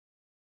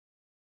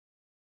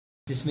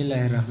بسم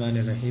الله الرحمن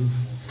الرحیم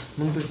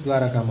موږ تاسو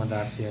دواره کا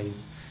مدارس یایو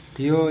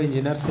یو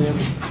انجینر صاحب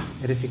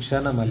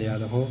ریسیکشن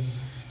عملیات هو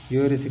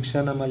یو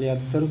ریسیکشن عملیات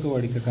تر کو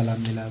وړي کلام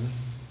ملاوي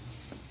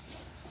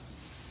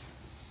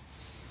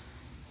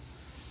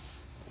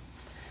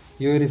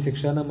یو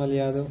ریسیکشن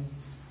عملیات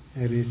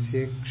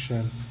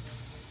ریسیکشن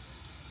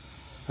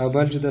او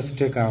بل چې د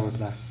سټیک آوټ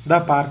دا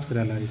پارک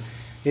سره لري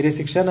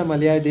ریسیکشن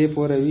عملیات دی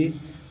پوروي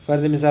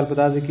فرض مثال په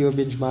داسې کې یو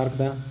بنچ مارک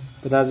ده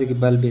په داسې کې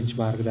بل بنچ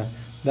مارک ده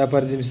دا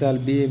فرض مثال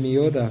بی ام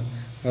یو ده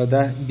او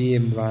دا بی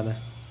ام 2 ده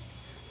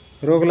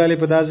روغلالی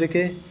په داسې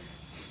کې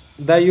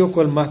دا یو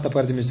کول مخته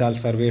فرض مثال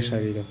سروې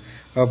شوی ده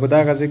او په دا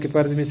غزه کې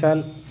فرض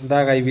مثال دا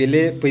غي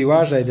ویلې په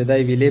یواژای ده دا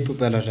ویلې په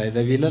بل ځای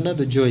ده ویل نه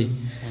د جوی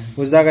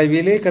اوس دا غي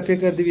ویلې کپی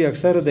کړ دی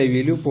اکثر د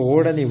ویلو په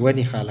وړنی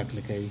ونی خلق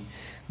لکوي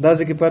دا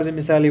ځکه فرض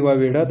مثال یو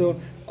ویډه دو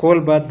کول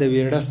بعد د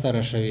ویډه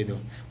ستاره شوی دو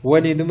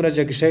ونی دومره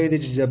جګ شوی دی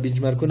چې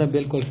بنچمارکونه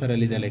بالکل سره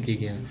لیدل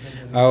کېږي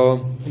او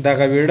دا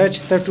ویډه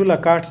چې ته ټوله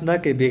کاټ نه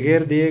کې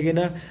بغیر دیږي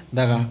نه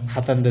دا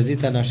ختمندزي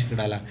ته نشي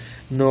کړاله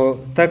نو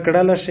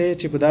تکړه شي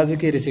چې په دازه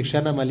کې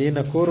ریسیکشن عملیه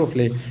نه کور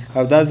وکړي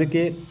او دازه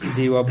کې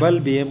دی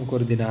وبل بی ام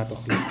کوردینات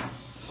وکړي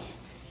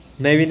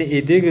نوینه ا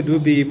دې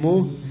دو بی مو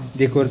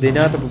د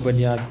کوردینات په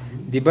بنیاد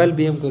دی بل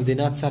بی ام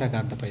کوردینات سره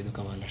کانته پیدا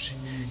کول شي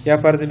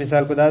یا فرض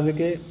مثال په دازه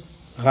کې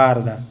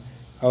غار ده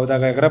او دا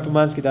غره په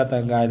مانس کې دا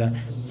تنګای ده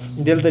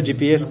دلته جی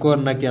پی ایس کور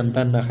نه کې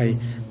انتن نه خي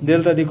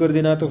دلته د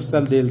کوردیناتو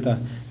خپل دلته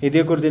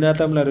دې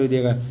کوردینات هم لري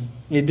دیګه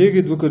دې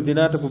د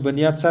کوردینات په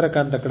بنیاد سره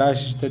کان تکړه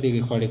شته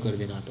دې خوړې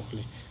کوردینات خپل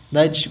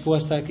دا چې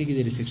پوسټه کې د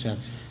ریسیکشن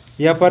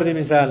یا فرض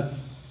مثال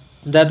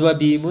دا دوا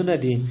بیمونه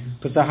دي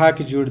په صحه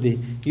کې جوړ دي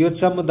یو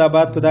څه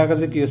مدابات په داغه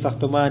کې یو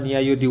ساختمان یا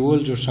یو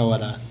دیول جوړ شو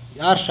ده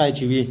هر شای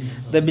چې وي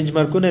د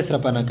بنچمارکونه سره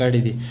پنه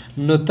کړی دي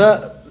نو ته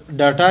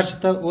ډاټا چې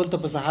ته ولته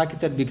په صحه کې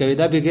تطبیق کوي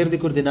دا بغیر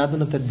د کوردیناتو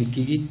نه تطبیق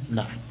کیږي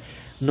نه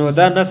نو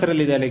دا نصر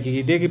لیدل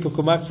کیږي دغه په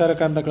کومات سره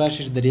کاند کړه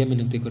شي د درې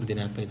منټې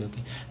کوردینات پیدا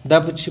کوي دا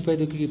په څه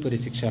پیدا کیږي پر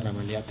ریسیکشن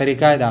عملیه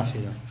طریقه دا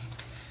شي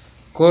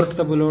کورټ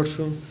ته بلوډ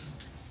شو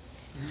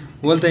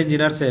ولته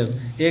انجینر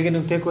صاحب یو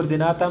نقطه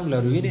کوردینات هم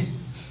لروي نه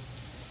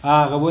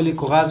هغه ولي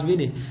کاغذ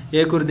ویني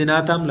یو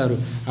کوردینات هم لرو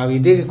او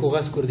دغه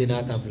کاغذ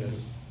کوردینات هم لرو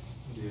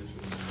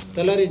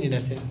تلری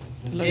انجینر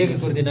صاحب یو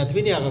کوردینات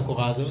ویني هغه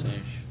کاغذ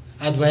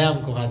ادویام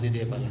کاغذ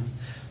دی بل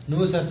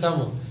نو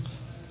سرسمو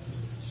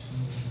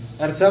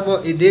ارسمو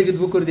ایدګ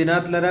دو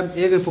کوردینات لرم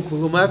ایګ په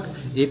کومک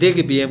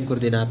ایدګ بی ام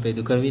کوردینات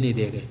پیدا کوي نه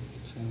دیګ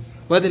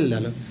بدل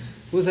لاله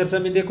و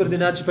سرسم دې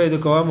کوردینات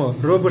پیدا کوم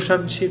روب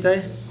شم شي ته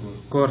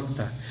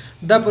کورته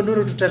دا په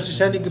نورو ټوټل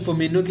شان کې په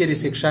مینو کې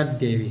ریسیکشن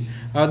دی وی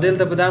او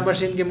دلته په دا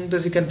ماشين کې موږ د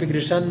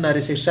کنفیګریشن نه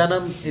ریسیکشن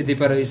هم دې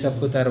پر حساب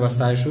خو تر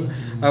وستا شو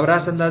او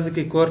راس انداز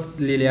کې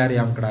کورت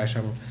لیلیاري هم کړا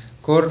شم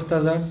کورت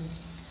ته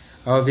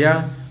او بیا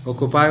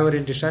اوکوپای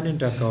اورینټیشن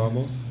انټر کوم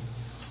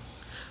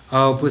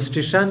او په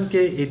سټیشن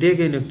کې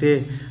ایدګې نقطه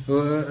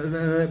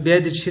بیا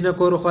د چینه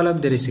کور خپلم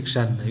د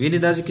ریسیکشن ویني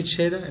داسې کې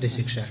څه ده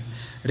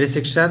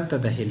ریسیکشن ته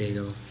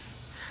داخليږي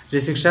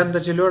ریسیکشن ته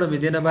چلوړ مې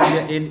دینه باندې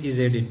ان ای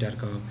زد انټر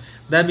کوم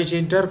دا مې چې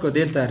انټر کو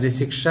دلته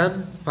ریسیکشن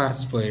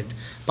پارټس پوینټ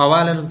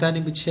پواله نقطه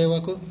نه بچ شي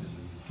وکړو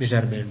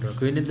میجرمنټ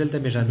وکړو ویني دلته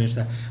میجرمنټ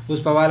ده اوس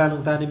پواله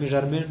نقطه نه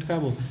میجرمنټ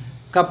کوم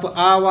کپ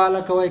آ والا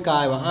کوي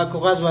کای وا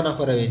کاغذ ونه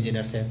خوري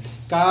انجینر صاحب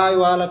کای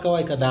والا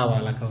کوي کدا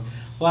والا کوي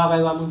واغه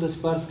و موږ د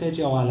سپارس کې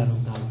چې والا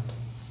نقطه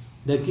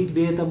دقیق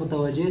به ته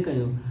متوجه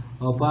کيو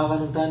او پاغه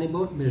نقطه نه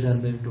بوت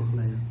میجرمنټ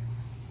وکړایو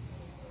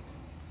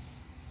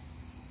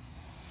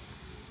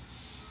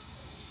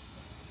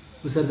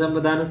اوس ځم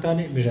بدانه ته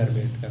نه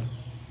میجرمنټ کړ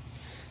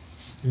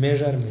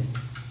میجرمنټ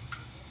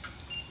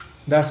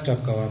دا سټاپ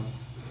کوم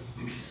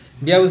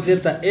بیا اوس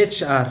دلته ایچ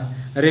آر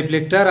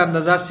ریفلیکټر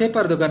اندازه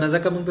صفر دغه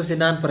ځکه موږ ته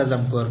سینان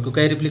پرزم کور کو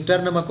کای ریفلیکټر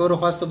نه مکور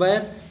خواسته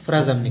باید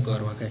پرزم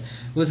نکور وکای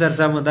اوس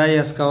ارسم دای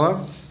اس کوم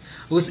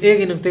اوس ایګ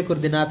نقطه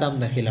کوردینات هم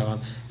داخله وام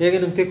ایګ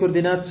نقطه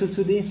کوردینات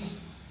څه دي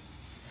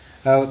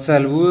او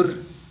څلور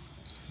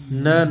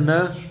نه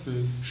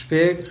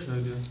شپږ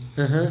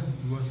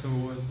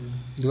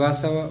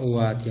 200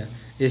 واتیا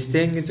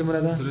استنګ څومره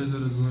ده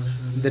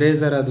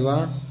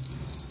 302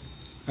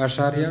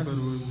 اشاریه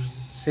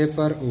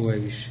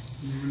 0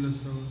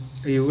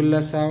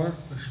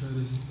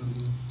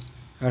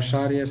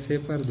 اشاریه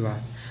 02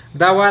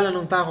 دا والا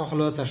نقطه خو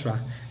خلاص شو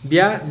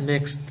بیا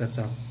نیکست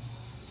ته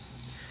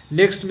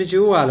نیکست می چې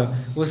واله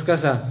اوس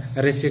کسا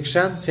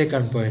ریسیکشن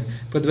سیکنډ پوینټ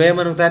په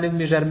دویمه نقطه نه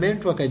میجرمنټ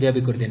وکړي بیا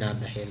به کوردینات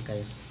نه هیل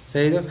کوي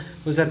صحیح ده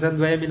اوس تر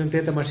دویمه نقطه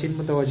ته ماشين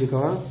متوجه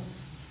کوه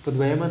په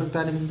دویمه نقطه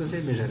نه موږ ته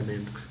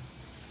میجرمنټ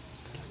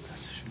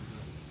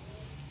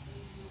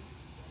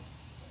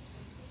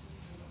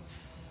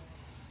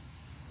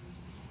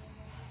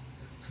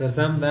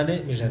سرسم دانه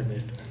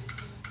میجرمنٹ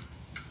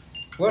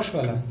واش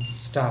والا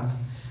سٹاپ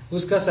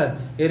اس کا سر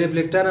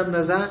ریفلیکٹر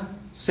اندازہ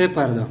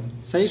صفر ده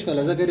صحیح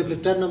والا زګ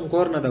ریفلیکټر نم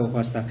کور نه ده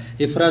واسطه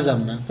افرازم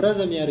نه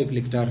فرازم یا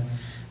ریفلیکټر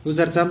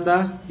وزرڅم دا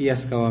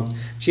یس کوم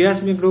چې اس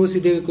می ګرو سي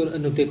د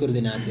نقطه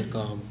کوردینات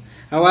کوم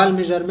اول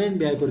میجرمنټ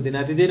بیا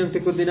کوردینات دي نقطه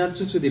کوردینات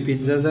څه دي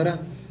 15000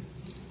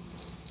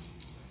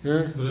 ها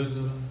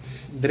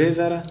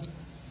 3000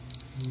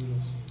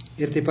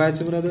 ارتفاع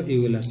څومره ده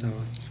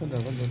 1100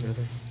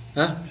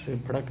 ها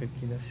پړکه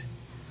کیده سي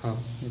ها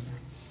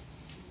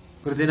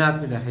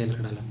کوردینات می داخل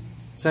کړل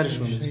سر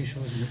شو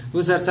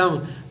و سر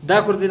سم دا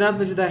کوردینات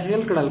می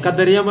داخل کړل ک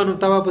دریا منو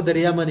توا په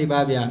دریا منی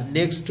با بیا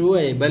نیکسټ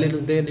وای بل نو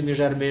د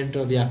میجرمنٹ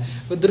بیا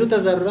په درته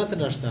ضرورت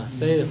نشته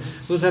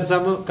صحیح و سر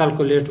سم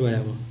کیلکولیټ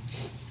وایم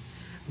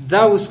دا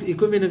اوس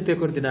کومې نقطې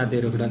کوردینات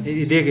دی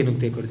رګړل دغه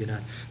نقطې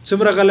کوردینات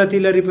څومره غلطی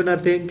لري په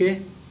نرتين کې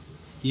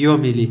یو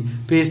ملي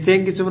په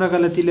استین کې څومره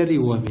غلطی لري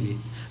و ملي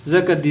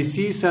ځکه د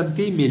سی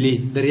سنتي ملي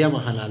دریا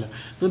محلاله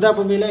نو دا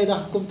په ملای د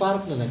حکم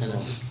پارک نه لګنه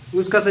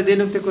اوس کا څه د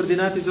نقطې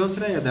کوردینات زون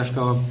سره یاداش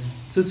کوم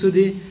څه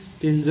دي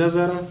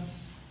 15000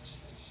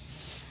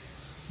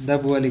 دا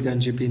بوالی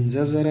کنجی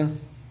 15000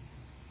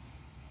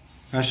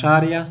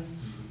 اشاریه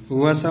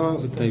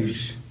وسو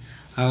تاویش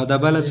او دا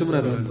بل څومره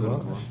ده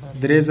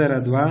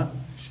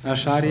 3002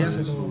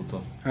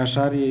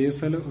 اشاریه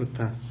یسلو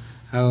اوتا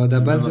او دا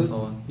بل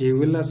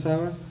یولا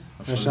سوا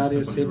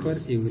اشاریه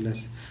 0 یولا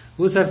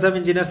اوس سرسم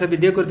انجینر صاحب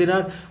دې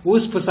کوردینات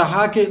اوس په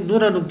صحه کې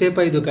نور نقطې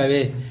پیدا کوي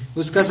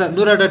اوس کا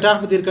نور ډاټا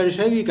په تیر کړی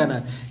شوی کنه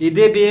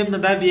دې بي ام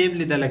نه دا بي ام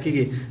لیدل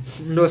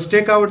کېږي نو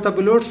سټیک اوټ ته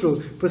بلوډ شو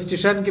په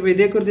سټیشن کې به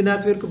دې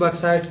کوردینات ورکو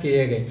باک سایت کې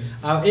یې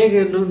او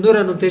یې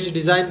نور نقطې چې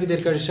ډیزاین کې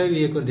تیر کړی شوی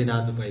یې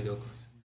کوردینات پیدا کو